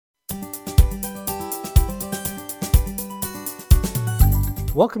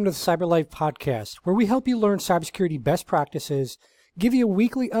Welcome to the Cyber Life Podcast, where we help you learn cybersecurity best practices, give you a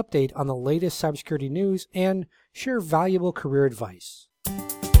weekly update on the latest cybersecurity news, and share valuable career advice.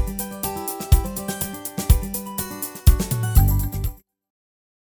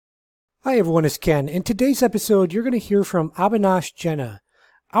 Hi everyone, it's Ken. In today's episode, you're going to hear from Abinash Jena.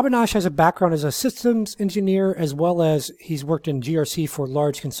 Abinash has a background as a systems engineer, as well as he's worked in GRC for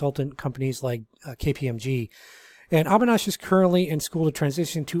large consultant companies like KPMG. And Abinash is currently in school to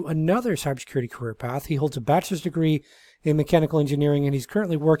transition to another cybersecurity career path. He holds a bachelor's degree in mechanical engineering, and he's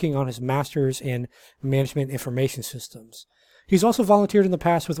currently working on his master's in management information systems. He's also volunteered in the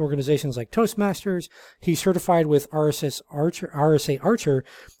past with organizations like Toastmasters. He's certified with RSA Archer,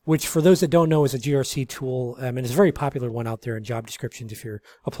 which for those that don't know is a GRC tool, and is a very popular one out there in job descriptions if you're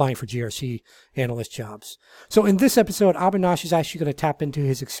applying for GRC analyst jobs. So in this episode, Abinash is actually going to tap into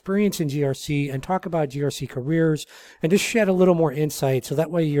his experience in GRC and talk about GRC careers and just shed a little more insight so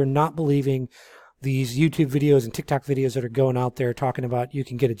that way you're not believing these YouTube videos and TikTok videos that are going out there talking about you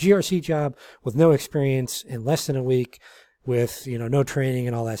can get a GRC job with no experience in less than a week, with, no training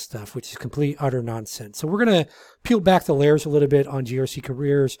and all that stuff, which is complete, utter nonsense. So we're going to peel back the layers a little bit on GRC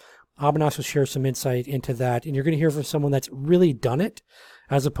careers. Abinash will share some insight into that, and you're going to hear from someone that's really done it,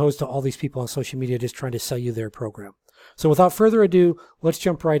 as opposed to all these people on social media just trying to sell you their program. So without further ado, let's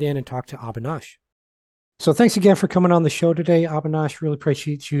jump right in and talk to Abinash. So thanks again for coming on the show today, Abinash. Really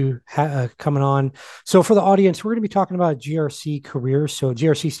appreciate you coming on. So for the audience, we're going to be talking about GRC careers. So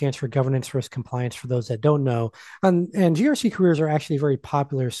GRC stands for Governance, Risk, Compliance, for those that don't know. And GRC careers are actually a very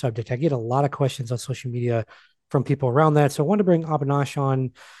popular subject. I get a lot of questions on social media from people around that. So I wanted to bring Abinash on.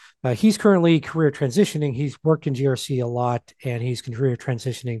 He's currently career transitioning. He's worked in GRC a lot, and he's career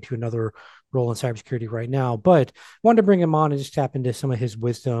transitioning to another role in cybersecurity right now, but wanted to bring him on and just tap into some of his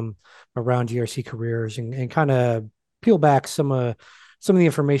wisdom around GRC careers and kind of peel back some of the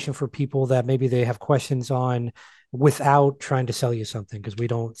information for people that maybe they have questions on without trying to sell you something, because we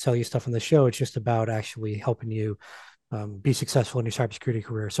don't sell you stuff on the show. It's just about actually helping you be successful in your cybersecurity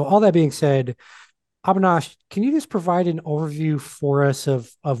career. So all that being said, Abinash, can you just provide an overview for us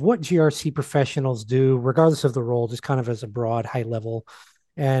of what GRC professionals do, regardless of the role, just kind of as a broad, high level,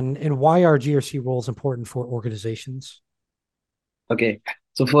 and why are GRC roles important for organizations? Okay.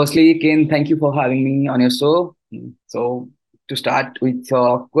 So firstly, Ken, thank you for having me on your show. So to start with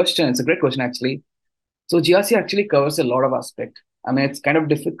your question, it's a great question actually. So GRC actually covers a lot of aspect. I mean, it's kind of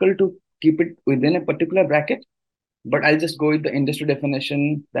difficult to keep it within a particular bracket, but I'll just go with the industry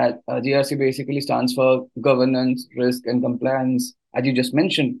definition that GRC basically stands for governance, risk, and compliance, as you just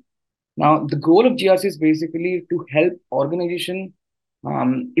mentioned. Now, the goal of GRC is basically to help organization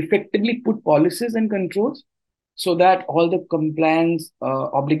effectively put policies and controls so that all the compliance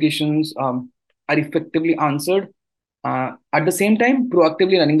obligations are effectively answered. At the same time,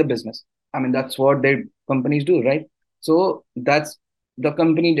 proactively running the business. I mean, that's what their companies do, right? So that's the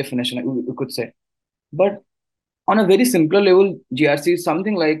company definition, we could say. But on a very simpler level, GRC is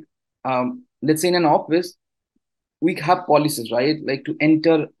something like, let's say in an office, we have policies, right? Like to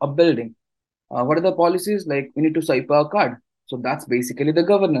enter a building. What are the policies? Like we need to swipe our card. So that's basically the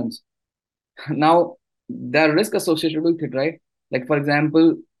governance. Now, there are risks associated with it, right? Like, for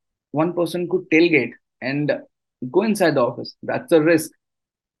example, one person could tailgate and go inside the office. That's a risk.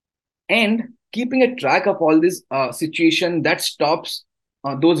 And keeping a track of all this situation that stops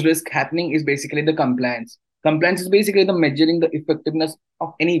those risks happening is basically the compliance. Compliance is basically the measuring the effectiveness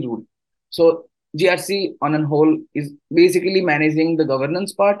of any rule. So GRC on a whole is basically managing the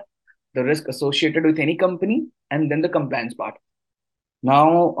governance part, the risk associated with any company, and then the compliance part.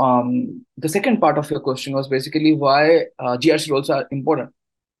 Now, the second part of your question was basically why GRC roles are important.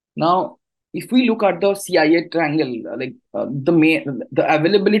 Now, if we look at the CIA triangle, the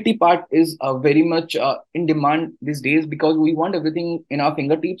availability part is very much in demand these days because we want everything in our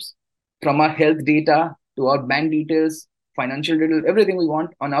fingertips, from our health data to our bank details, financial details, everything we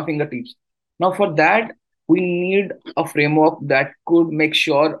want on our fingertips. Now, for that, we need a framework that could make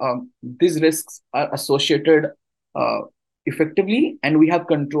sure these risks are associated uh, effectively, and we have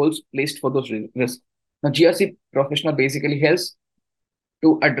controls placed for those risks. Now, GRC professional basically helps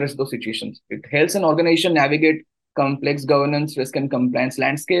to address those situations. It helps an organization navigate complex governance, risk, and compliance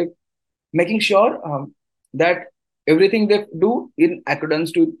landscape, making sure that everything they do in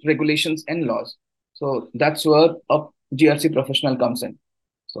accordance to regulations and laws. So that's where a GRC professional comes in.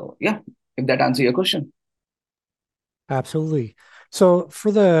 So yeah, if that answers your question. Absolutely. So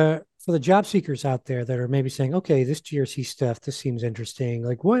for the for the job seekers out there that are maybe saying, okay, this GRC stuff, this seems interesting.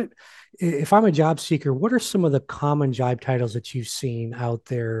 Like, what, if I'm a job seeker, what are some of the common job titles that you've seen out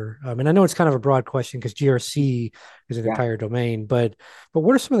there? And I know it's kind of a broad question because GRC is an Yeah. entire domain, but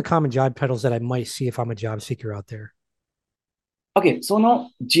what are some of the common job titles that I might see if I'm a job seeker out there? Okay, so now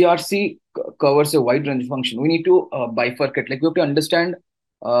GRC covers a wide range of function. We need to bifurcate. Like we have to understand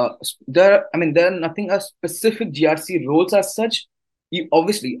there are nothing as specific GRC roles as such.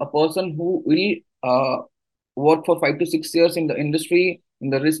 Obviously, a person who will work for 5 to 6 years in the industry, in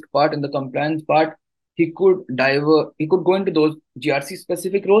the risk part, in the compliance part, he could go into those GRC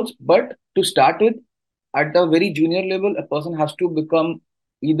specific roles. But to start with, at a very junior level, a person has to become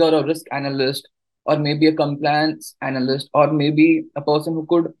either a risk analyst or maybe a compliance analyst or maybe a person who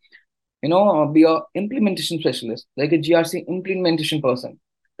could be a implementation specialist like a GRC implementation person.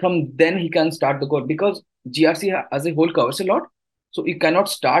 From then he can start the code because GRC as a whole covers a lot, so you cannot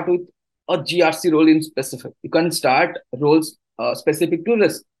start with a GRC role in specific. You can start roles specific to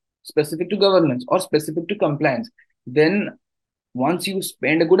risk, specific to governance, or specific to compliance. Then once you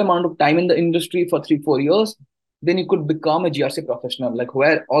spend a good amount of time in the industry for 3 4 years, then you could become a GRC professional, like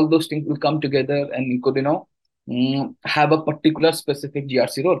where all those things will come together and you could have a particular specific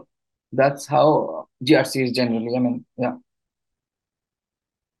GRC role. That's how GRC is generally. I mean, yeah.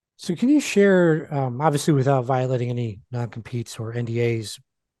 So can you share, obviously without violating any non-competes or NDAs,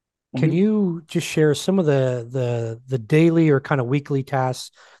 can Mhm. you just share some of the daily or kind of weekly tasks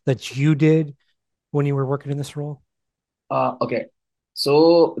that you did when you were working in this role? Okay.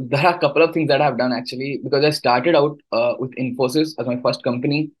 So there are a couple of things that I've done actually because I started out with Infosys as my first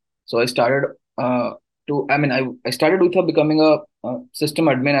company. So I started I started with becoming a system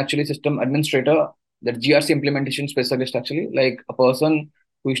admin, actually system administrator, that GRC implementation specialist, actually like a person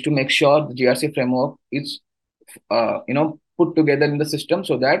who used to make sure the GRC framework is put together in the system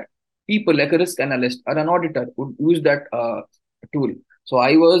so that people like a risk analyst or an auditor would use that tool. So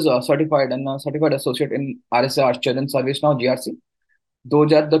I was certified and a certified associate in RSA Archer and ServiceNow GRC.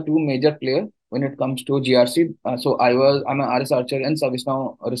 Those are the two major players when it comes to GRC. I'm an RSA Archer and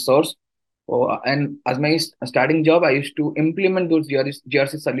ServiceNow resource. And as my starting job, I used to implement those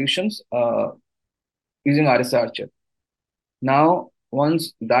GRC solutions using RSA Archer. Now,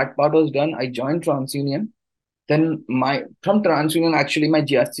 once that part was done, I joined TransUnion. Then my from TransUnion, actually my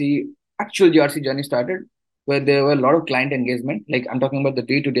actual GRC journey started, where there were a lot of client engagement. Like I'm talking about the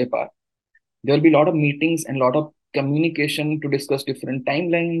day-to-day part. There will be a lot of meetings and a lot of communication to discuss different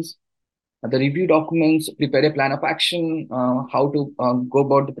timelines, the review documents, prepare a plan of action, how to go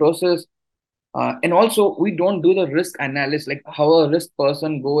about the process, and also, we don't do the risk analysis, like how a risk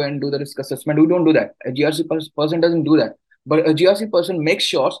person go and do the risk assessment. We don't do that. A GRC person doesn't do that. But a GRC person makes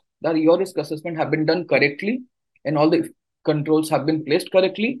sure that your risk assessment have been done correctly and all the controls have been placed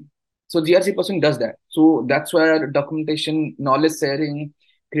correctly. So GRC person does that. So that's where documentation, knowledge sharing,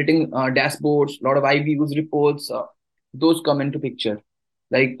 creating dashboards, a lot of IVUs reports, those come into picture.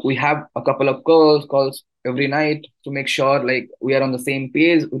 Like we have a couple of calls every night to make sure like we are on the same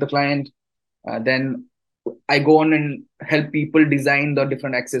page with the client. Then I go on and help people design the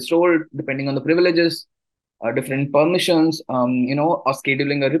different access role depending on the privileges, different permissions, or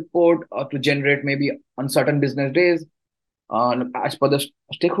scheduling a report or to generate maybe on certain business days as per the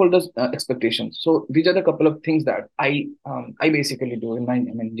stakeholders' expectations. So these are the couple of things that I basically do in my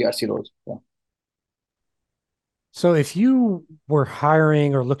GRC roles. Yeah. So if you were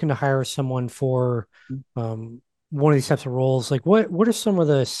hiring or looking to hire someone for um, one of these types of roles, like what are some of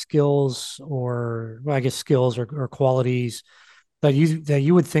the skills or well, I guess skills or qualities that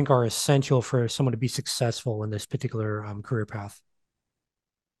you would think are essential for someone to be successful in this particular career path?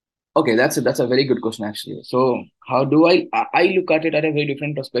 Okay, that's a very good question actually. So how do I look at it at a very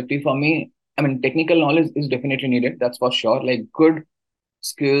different perspective. For me, I mean, technical knowledge is definitely needed. That's for sure. Like good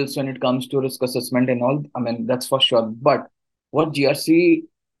skills when it comes to risk assessment and all. I mean, that's for sure. But what GRC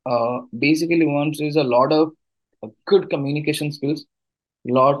basically wants is a lot of good communication skills,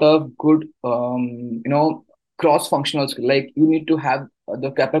 lot of good, cross-functional skill. Like you need to have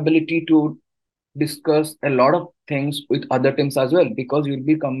the capability to discuss a lot of things with other teams as well because you'll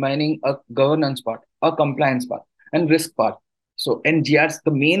be combining a governance part, a compliance part, and risk part. So, and GRC,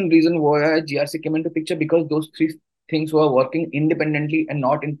 the main reason why GRC came into picture because those three things were working independently and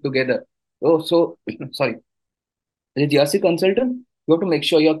not in together. Oh, so sorry. As a GRC consultant, you have to make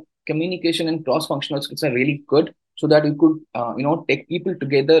sure your communication and cross-functional skills are really good so that you could, take people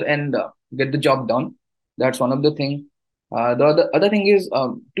together and get the job done. That's one of the things. The other thing is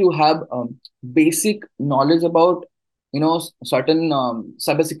to have basic knowledge about, certain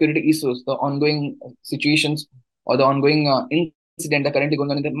cybersecurity issues, the ongoing situations or the ongoing incident that currently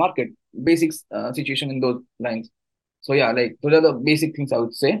going on in the market, basic situation in those lines. So yeah, like those are the basic things I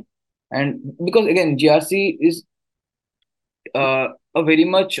would say. And because again, GRC is a very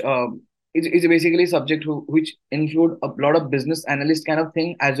much is basically a subject which include a lot of business analyst kind of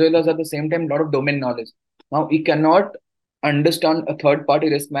thing, as well as at the same time a lot of domain knowledge. Now you cannot understand a third party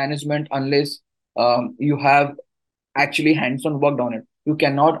risk management unless you have actually hands-on worked on it. You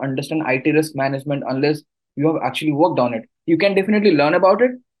cannot understand IT risk management unless you have actually worked on it. You can definitely learn about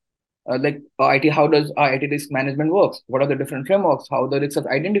it, IT, how does IT risk management works? What are the different frameworks? How the risks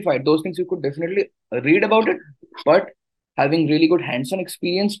are identified? Those things you could definitely read about it, but having really good hands-on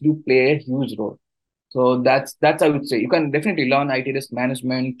experience do play a huge role. So that's I would say you can definitely learn IT risk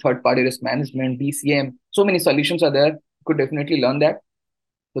management, third-party risk management, BCM. So many solutions are there. You could definitely learn that.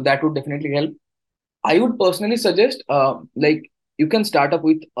 So that would definitely help. I would personally suggest, you can start up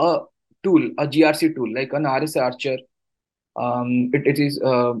with a tool, a GRC tool, like an RSA Archer. It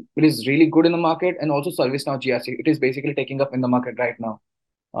is really good in the market, and also ServiceNow GRC. It is basically taking up in the market right now.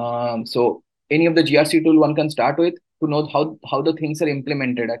 So any of the GRC tool one can start with to know how the things are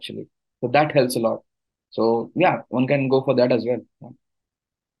implemented actually. So that helps a lot. So yeah, one can go for that as well.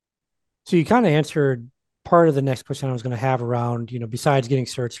 So you kind of answered part of the next question I was going to have around, besides getting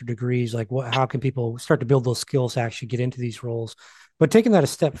certs or degrees, like how can people start to build those skills to actually get into these roles? But taking that a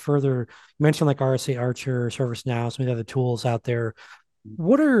step further, you mentioned like RSA Archer, ServiceNow, some of the other tools out there.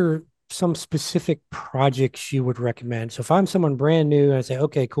 What are some specific projects you would recommend? So if I'm someone brand new and I say,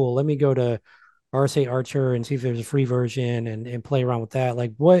 okay, cool, let me go to RSA Archer and see if there's a free version and play around with that.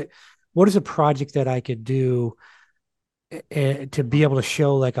 Like what is a project that I could do to be able to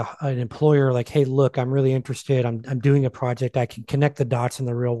show like an employer like, hey, look, I'm really interested, I'm doing a project, I can connect the dots in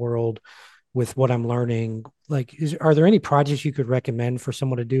the real world with what I'm learning. Like are there any projects you could recommend for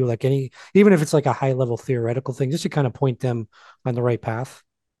someone to do, like any, even if it's like a high level theoretical thing, just to kind of point them on the right path?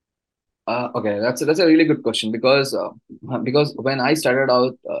 Okay, that's a really good question because when I started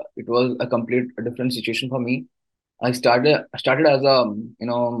out, it was a complete different situation for me. I started as a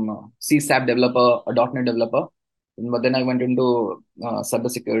C SAP developer, a .NET developer, but then I went into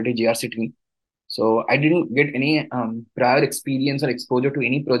cybersecurity GRC team. So I didn't get any prior experience or exposure to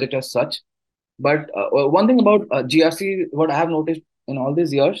any project as such. But one thing about GRC, what I have noticed in all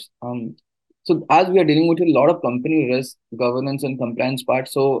these years, so as we are dealing with a lot of company risk, governance, and compliance part,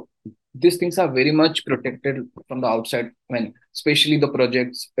 so these things are very much protected from the outside. When especially the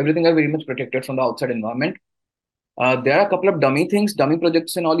projects, everything are very much protected from the outside environment. There are a couple of dummy things, dummy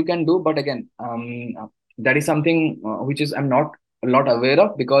projects, and all you can do. But again, that is something which is I'm not a lot aware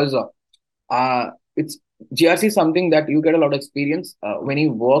of because it's GRC is something that you get a lot of experience when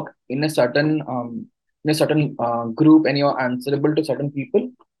you work in a certain group and you're answerable to certain people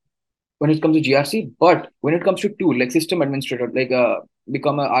when it comes to GRC. But when it comes to tool like system administrator,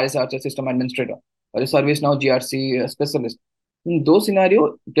 become a RSRC system administrator or a ServiceNow GRC specialist, in those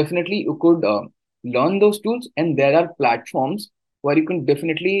scenario, definitely you could learn those tools, and there are platforms where you can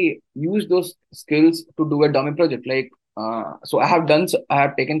definitely use those skills to do a dummy project. So I have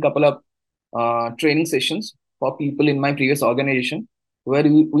taken a couple of training sessions for people in my previous organization where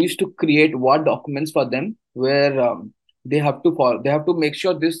we used to create what documents for them where they have to make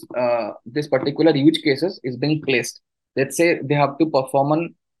sure this particular use cases is being placed. Let's say they have to perform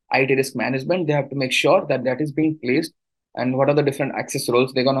an IT risk management. They have to make sure that that is being placed, and what are the different access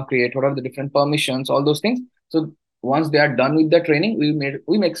roles they're gonna create. What are the different permissions? All those things. So once they are done with the training,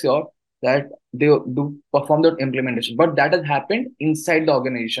 we make sure that they do perform the implementation. But that has happened inside the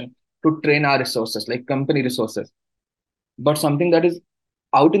organization to train our resources, like company resources. But something that is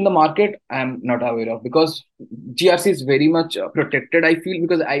out in the market, I'm not aware of because GRC is very much protected. I feel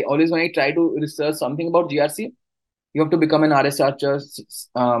because I always when I try to research something about GRC, you have to become an RSR,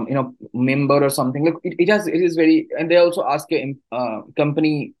 member or something. Like it is very, and they also ask your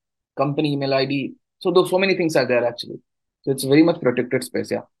company email ID. So those so many things are there actually. So it's very much protected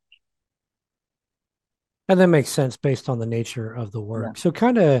space. Yeah. And that makes sense based on the nature of the Yeah. work. So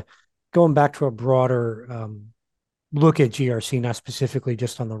kind of going back to a broader look at GRC, not specifically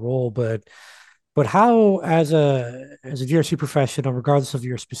just on the role, but how as a GRC professional, regardless of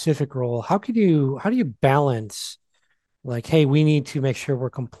your specific role, how do you balance like, hey, we need to make sure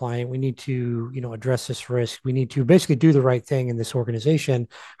we're compliant, we need to address this risk, we need to basically do the right thing in this organization?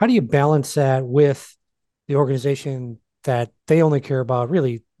 How do you balance that with the organization that they only care about,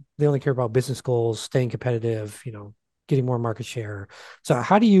 really, they only care about business goals, staying competitive, getting more market share? So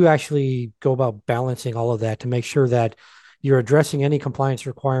how do you actually go about balancing all of that to make sure that you're addressing any compliance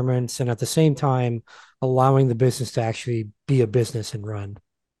requirements and at the same time allowing the business to actually be a business and run?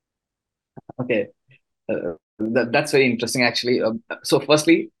 Okay. That's very interesting, actually. So,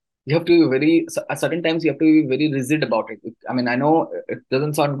 firstly, you have to be very, at certain times, you have to be very rigid about it. I mean, I know it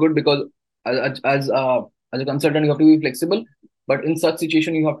doesn't sound good because as a consultant, you have to be flexible, but in such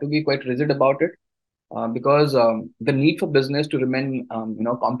situation, you have to be quite rigid about it because the need for business to remain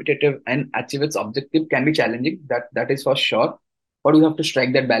competitive and achieve its objective can be challenging. That is for sure. But you have to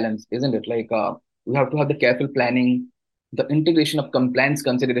strike that balance, isn't it? Like you have to have the careful planning, the integration of compliance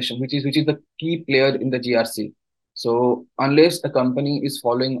consideration, which is the key player in the GRC. So unless a company is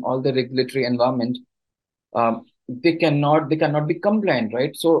following all the regulatory environment, they cannot be compliant,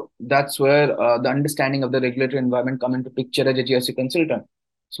 right? So that's where the understanding of the regulatory environment come into picture as a GRC consultant.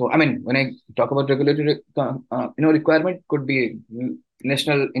 So I mean, when I talk about regulatory, requirement could be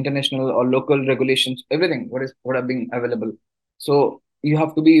national, international, or local regulations, everything what are being available. So you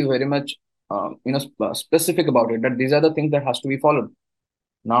have to be very much specific about it that these are the things that has to be followed.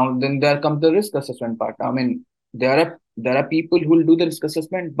 Now, then there comes the risk assessment part. I mean, there are people who will do the risk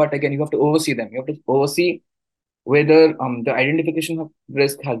assessment, but again, you have to oversee them. You have to oversee whether the identification of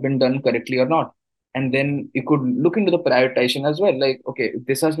risk has been done correctly or not. And then you could look into the prioritization as well. Like, okay, if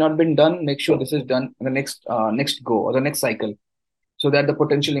this has not been done, make sure this is done in the next go or the next cycle, so that the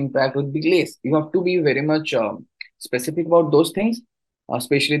potential impact would be less. You have to be very much specific about those things,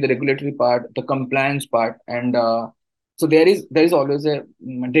 especially the regulatory part, the compliance part, and so there is always a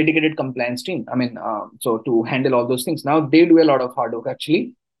dedicated compliance team. I mean, so to handle all those things. Now they do a lot of hard work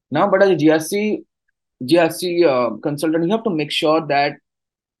actually. Now, but as a GRC consultant, you have to make sure that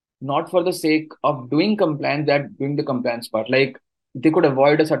not for the sake of doing compliance, that doing the compliance part. Like they could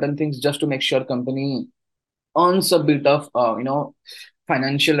avoid a certain things just to make sure company earns a bit of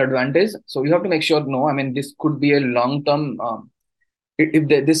financial advantage. So you have to make sure, no, I mean, this could be a long term. If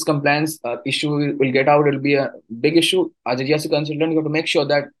this compliance issue will get out, it'll be a big issue. As a GRC consultant, you have to make sure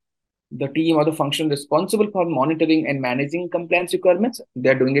that the team or the function responsible for monitoring and managing compliance requirements,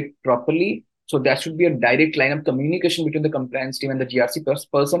 they're doing it properly. So there should be a direct line of communication between the compliance team and the GRC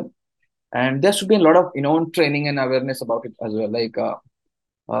person, and there should be a lot of training and awareness about it as well. Like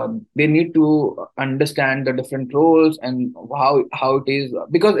they need to understand the different roles and how it is,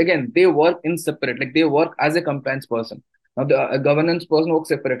 because again they work in separate, like they work as a compliance person. Now the a governance person works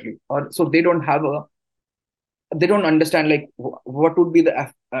separately, or so they don't understand like what would be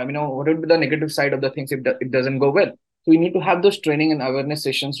the what would be the negative side of the things if it doesn't go well. So we need to have those training and awareness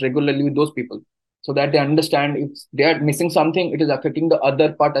sessions regularly with those people, so that they understand if they are missing something, it is affecting the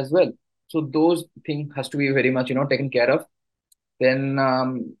other part as well. So those things has to be very much taken care of. Then a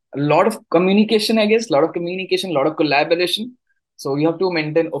lot of communication, I guess, a lot of communication, a lot of collaboration. So you have to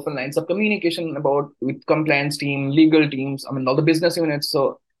maintain open lines of communication about with compliance team, legal teams, I mean all the business units.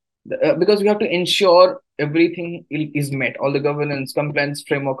 So because we have to ensure everything is met, all the governance compliance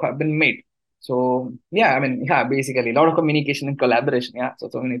framework have been made. So yeah, I mean, yeah, basically a lot of communication and collaboration. Yeah, so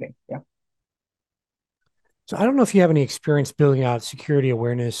many things. Yeah. So I don't know if you have any experience building out security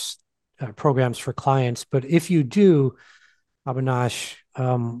awareness programs for clients, but if you do, Abinash,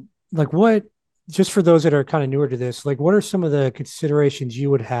 like what, just for those that are kind of newer to this, like what are some of the considerations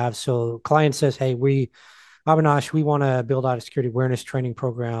you would have? So client says, hey, Abinash, we want to build out a security awareness training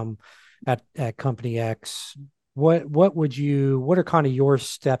program at company X. What are kind of your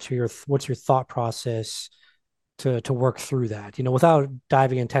steps or what's your thought process to work through that, without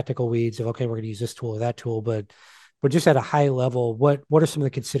diving in technical weeds of, okay, we're going to use this tool or that tool, but just at a high level, what are some of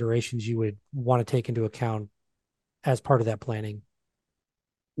the considerations you would want to take into account as part of that planning?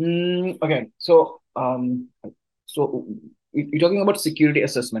 Okay, so you're talking about security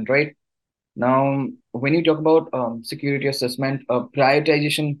assessment, right? Now, when you talk about security assessment,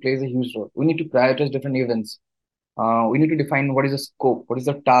 prioritization plays a huge role. We need to prioritize different events. We need to define what is the scope, what is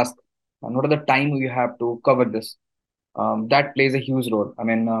the task, and what are the time we have to cover this. That plays a huge role. I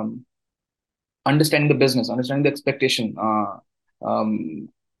mean, understanding the business, understanding the expectation,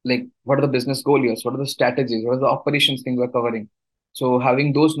 like what are the business goals, what are the strategies, what are the operations things we're covering. So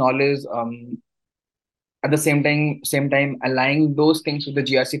having those knowledge, at the same time aligning those things with the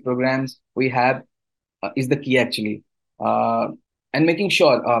GRC programs we have is the key actually. Uh, and making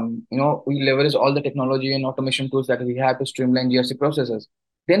sure we leverage all the technology and automation tools that we have to streamline GRC processes.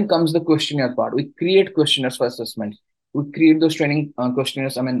 Then comes the questionnaire part. We create questionnaires for assessment. We create those training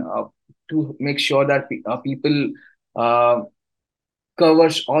questionnaires. I mean, to make sure that people uh,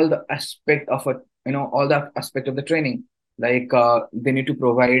 covers all the aspect of it, all the aspect of the training. Like they need to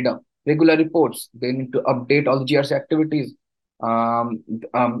provide regular reports. They need to update all the GRC activities.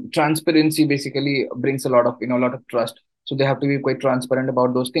 Transparency basically brings a lot of trust. So they have to be quite transparent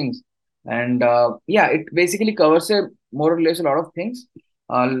about those things. And yeah, it basically covers a more or less a lot of things.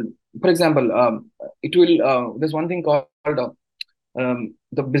 Uh, for example, it will. There's one thing called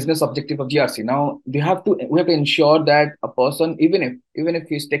the business objective of GRC. Now we have to ensure that a person, even if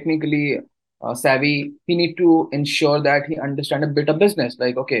he's technically savvy, he need to ensure that he understand a bit of business.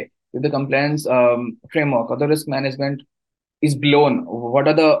 Like, okay, if the compliance framework or the risk management is blown, what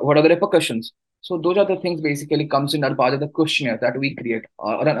are the repercussions? So those are the things basically comes in as part of the questionnaire that we create,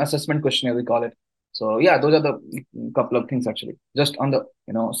 or an assessment questionnaire we call it. So yeah, those are the couple of things actually, just on the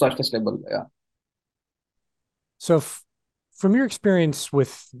surface level. Yeah. So, from your experience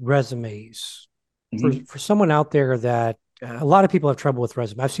with resumes, Hmm. for someone out there that a lot of people have trouble with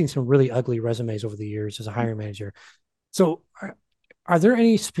resumes. I've seen some really ugly resumes over the years as a hiring manager. So, are there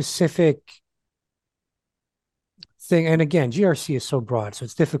any specific thing? And again, GRC is so broad, so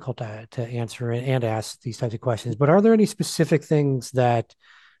it's difficult to answer and ask these types of questions. But are there any specific things that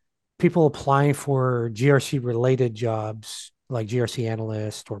people applying for GRC related jobs, like GRC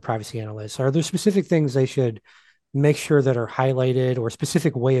analyst or privacy analyst, are there specific things they should make sure that are highlighted, or a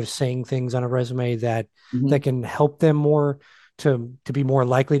specific way of saying things on a resume that Hmm. can help them more to be more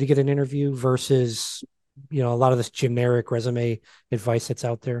likely to get an interview versus a lot of this generic resume advice that's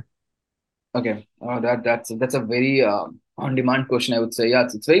out there? Okay, that's a very on-demand question, I would say. Yeah,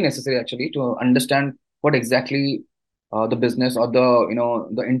 it's very necessary actually to understand what exactly the business or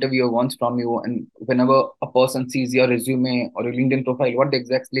the interviewer wants from you, and whenever a person sees your resume or your LinkedIn profile, what they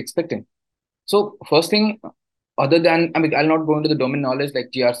exactly expecting. So first thing, other than, I mean, I'll not go into the domain knowledge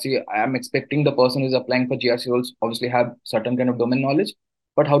like GRC. I am expecting the person who's applying for GRC roles obviously have certain kind of domain knowledge,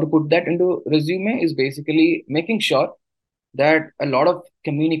 but how to put that into resume is basically making sure that a lot of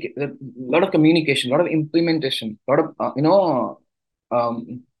communication, a lot of implementation, a lot of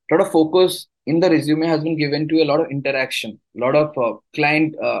lot of focus in the resume has been given to a lot of interaction, a lot of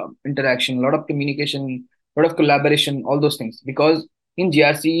client interaction, a lot of communication, a lot of collaboration, all those things. Because in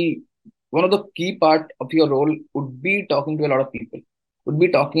GRC, one of the key part of your role would be talking to a lot of people, would be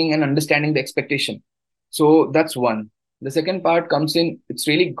talking and understanding the expectation. So that's one. The second part comes in. It's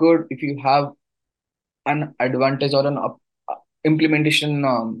really good if you have an advantage or an implementation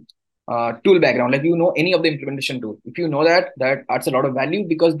tool background, like any of the implementation tool. If you know that, that adds a lot of value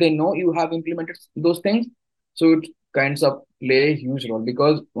because they know you have implemented those things. So it kinds of play a huge role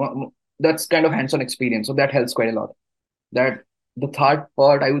because that's kind of hands-on experience, so that helps quite a lot. That the third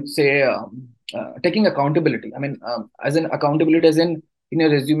part, I would say, taking accountability. I mean, as in accountability, as in your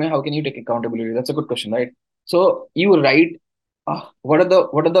resume, how can you take accountability? That's a good question, right? So you write, what are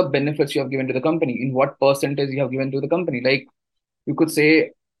the benefits you have given to the company? In what percentage you have given to the company? Like, you could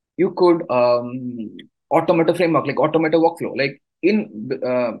say, you could automate a framework, like automate a workflow, like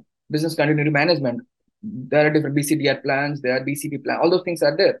in business continuity management. There are different BCDR plans, there are BCP plans, all those things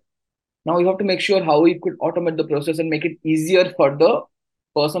are there. Now you have to make sure how you could automate the process and make it easier for the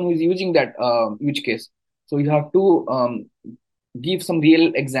person who is using that use case. So you have to give some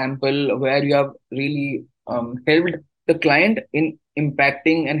real example where you have really helped the client in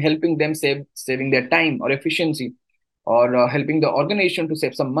impacting and helping them saving their time or efficiency, or helping the organization to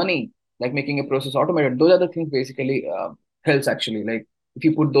save some money, like making a process automated. Those are the things basically helps actually. Like, if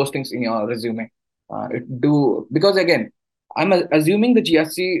you put those things in your resume, it do, because again, I'm assuming the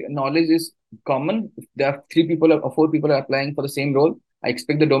GRC knowledge is common. If there are three people or four people are applying for the same role, I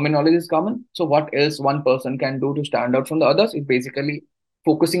expect the domain knowledge is common. So what else one person can do to stand out from the others is basically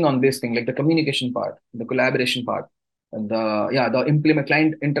focusing on this thing, like the communication part, the collaboration part, and the implement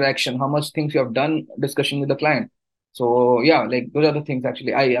client interaction, how much things you have done discussion with the client. So yeah, like those are the things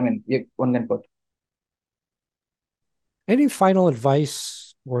actually. I mean, yeah, one can put. Any final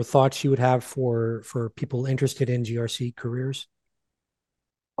advice or thoughts you would have for people interested in GRC careers?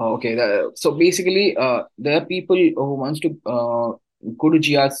 Okay, so basically, there are people who wants to go to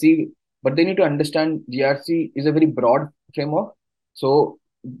GRC, but they need to understand GRC is a very broad framework. So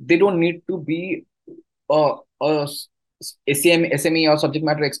they don't need to be a, a SME or subject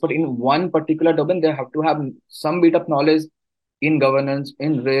matter expert in one particular domain. They have to have some bit of knowledge in governance,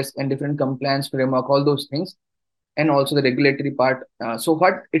 in risk, and different compliance framework, all those things, and also the regulatory part. So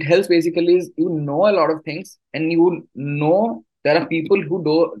what it helps basically is, you know, a lot of things, and you know there are people who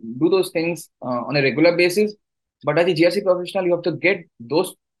do those things on a regular basis. But as a GRC professional, you have to get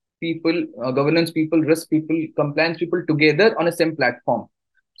those people, governance people, risk people, compliance people together on a same platform.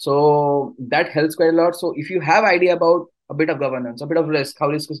 So that helps quite a lot. So if you have idea about a bit of governance, a bit of risk, how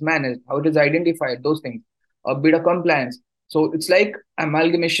risk is managed, how it is identified, those things, a bit of compliance. So it's like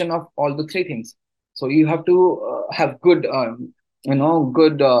amalgamation of all the three things. So you have to have good,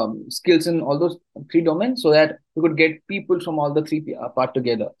 good skills in all those three domains, so that you could get people from all the three part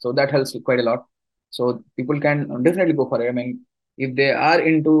together. So that helps quite a lot. So people can definitely go for it. I mean, If they are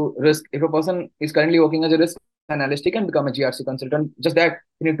into risk, if a person is currently working as a risk analyst, he can become a GRC consultant. Just that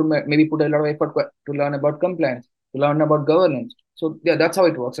you need to maybe put a lot of effort to learn about compliance, to learn about governance. So yeah, that's how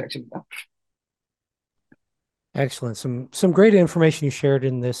it works actually. Excellent. Some great information you shared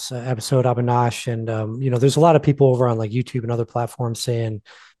in this episode, Abinash. And there's a lot of people over on like YouTube and other platforms saying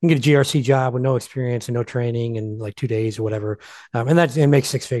you can get a GRC job with no experience and no training in like 2 days or whatever, and that it makes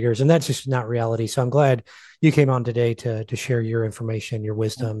six figures, and that's just not reality. So I'm glad you came on today to share your information, your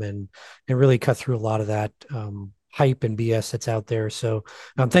wisdom, and really cut through a lot of that hype and BS that's out there. So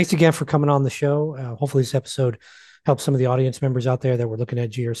thanks again for coming on the show. Hopefully this episode help some of the audience members out there that were looking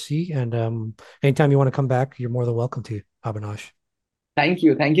at GRC. And anytime you want to come back, you're more than welcome to, Abinash. Thank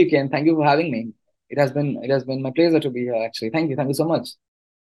you, Ken. Thank you for having me. It has been my pleasure to be here. Actually, thank you so much.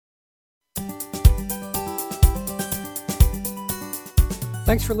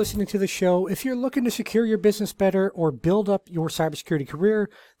 Thanks for listening to the show. If you're looking to secure your business better or build up your cybersecurity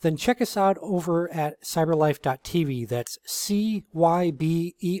career, then check us out over at cyberlife.tv. That's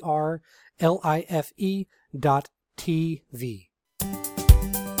CYBERLIFE.TV.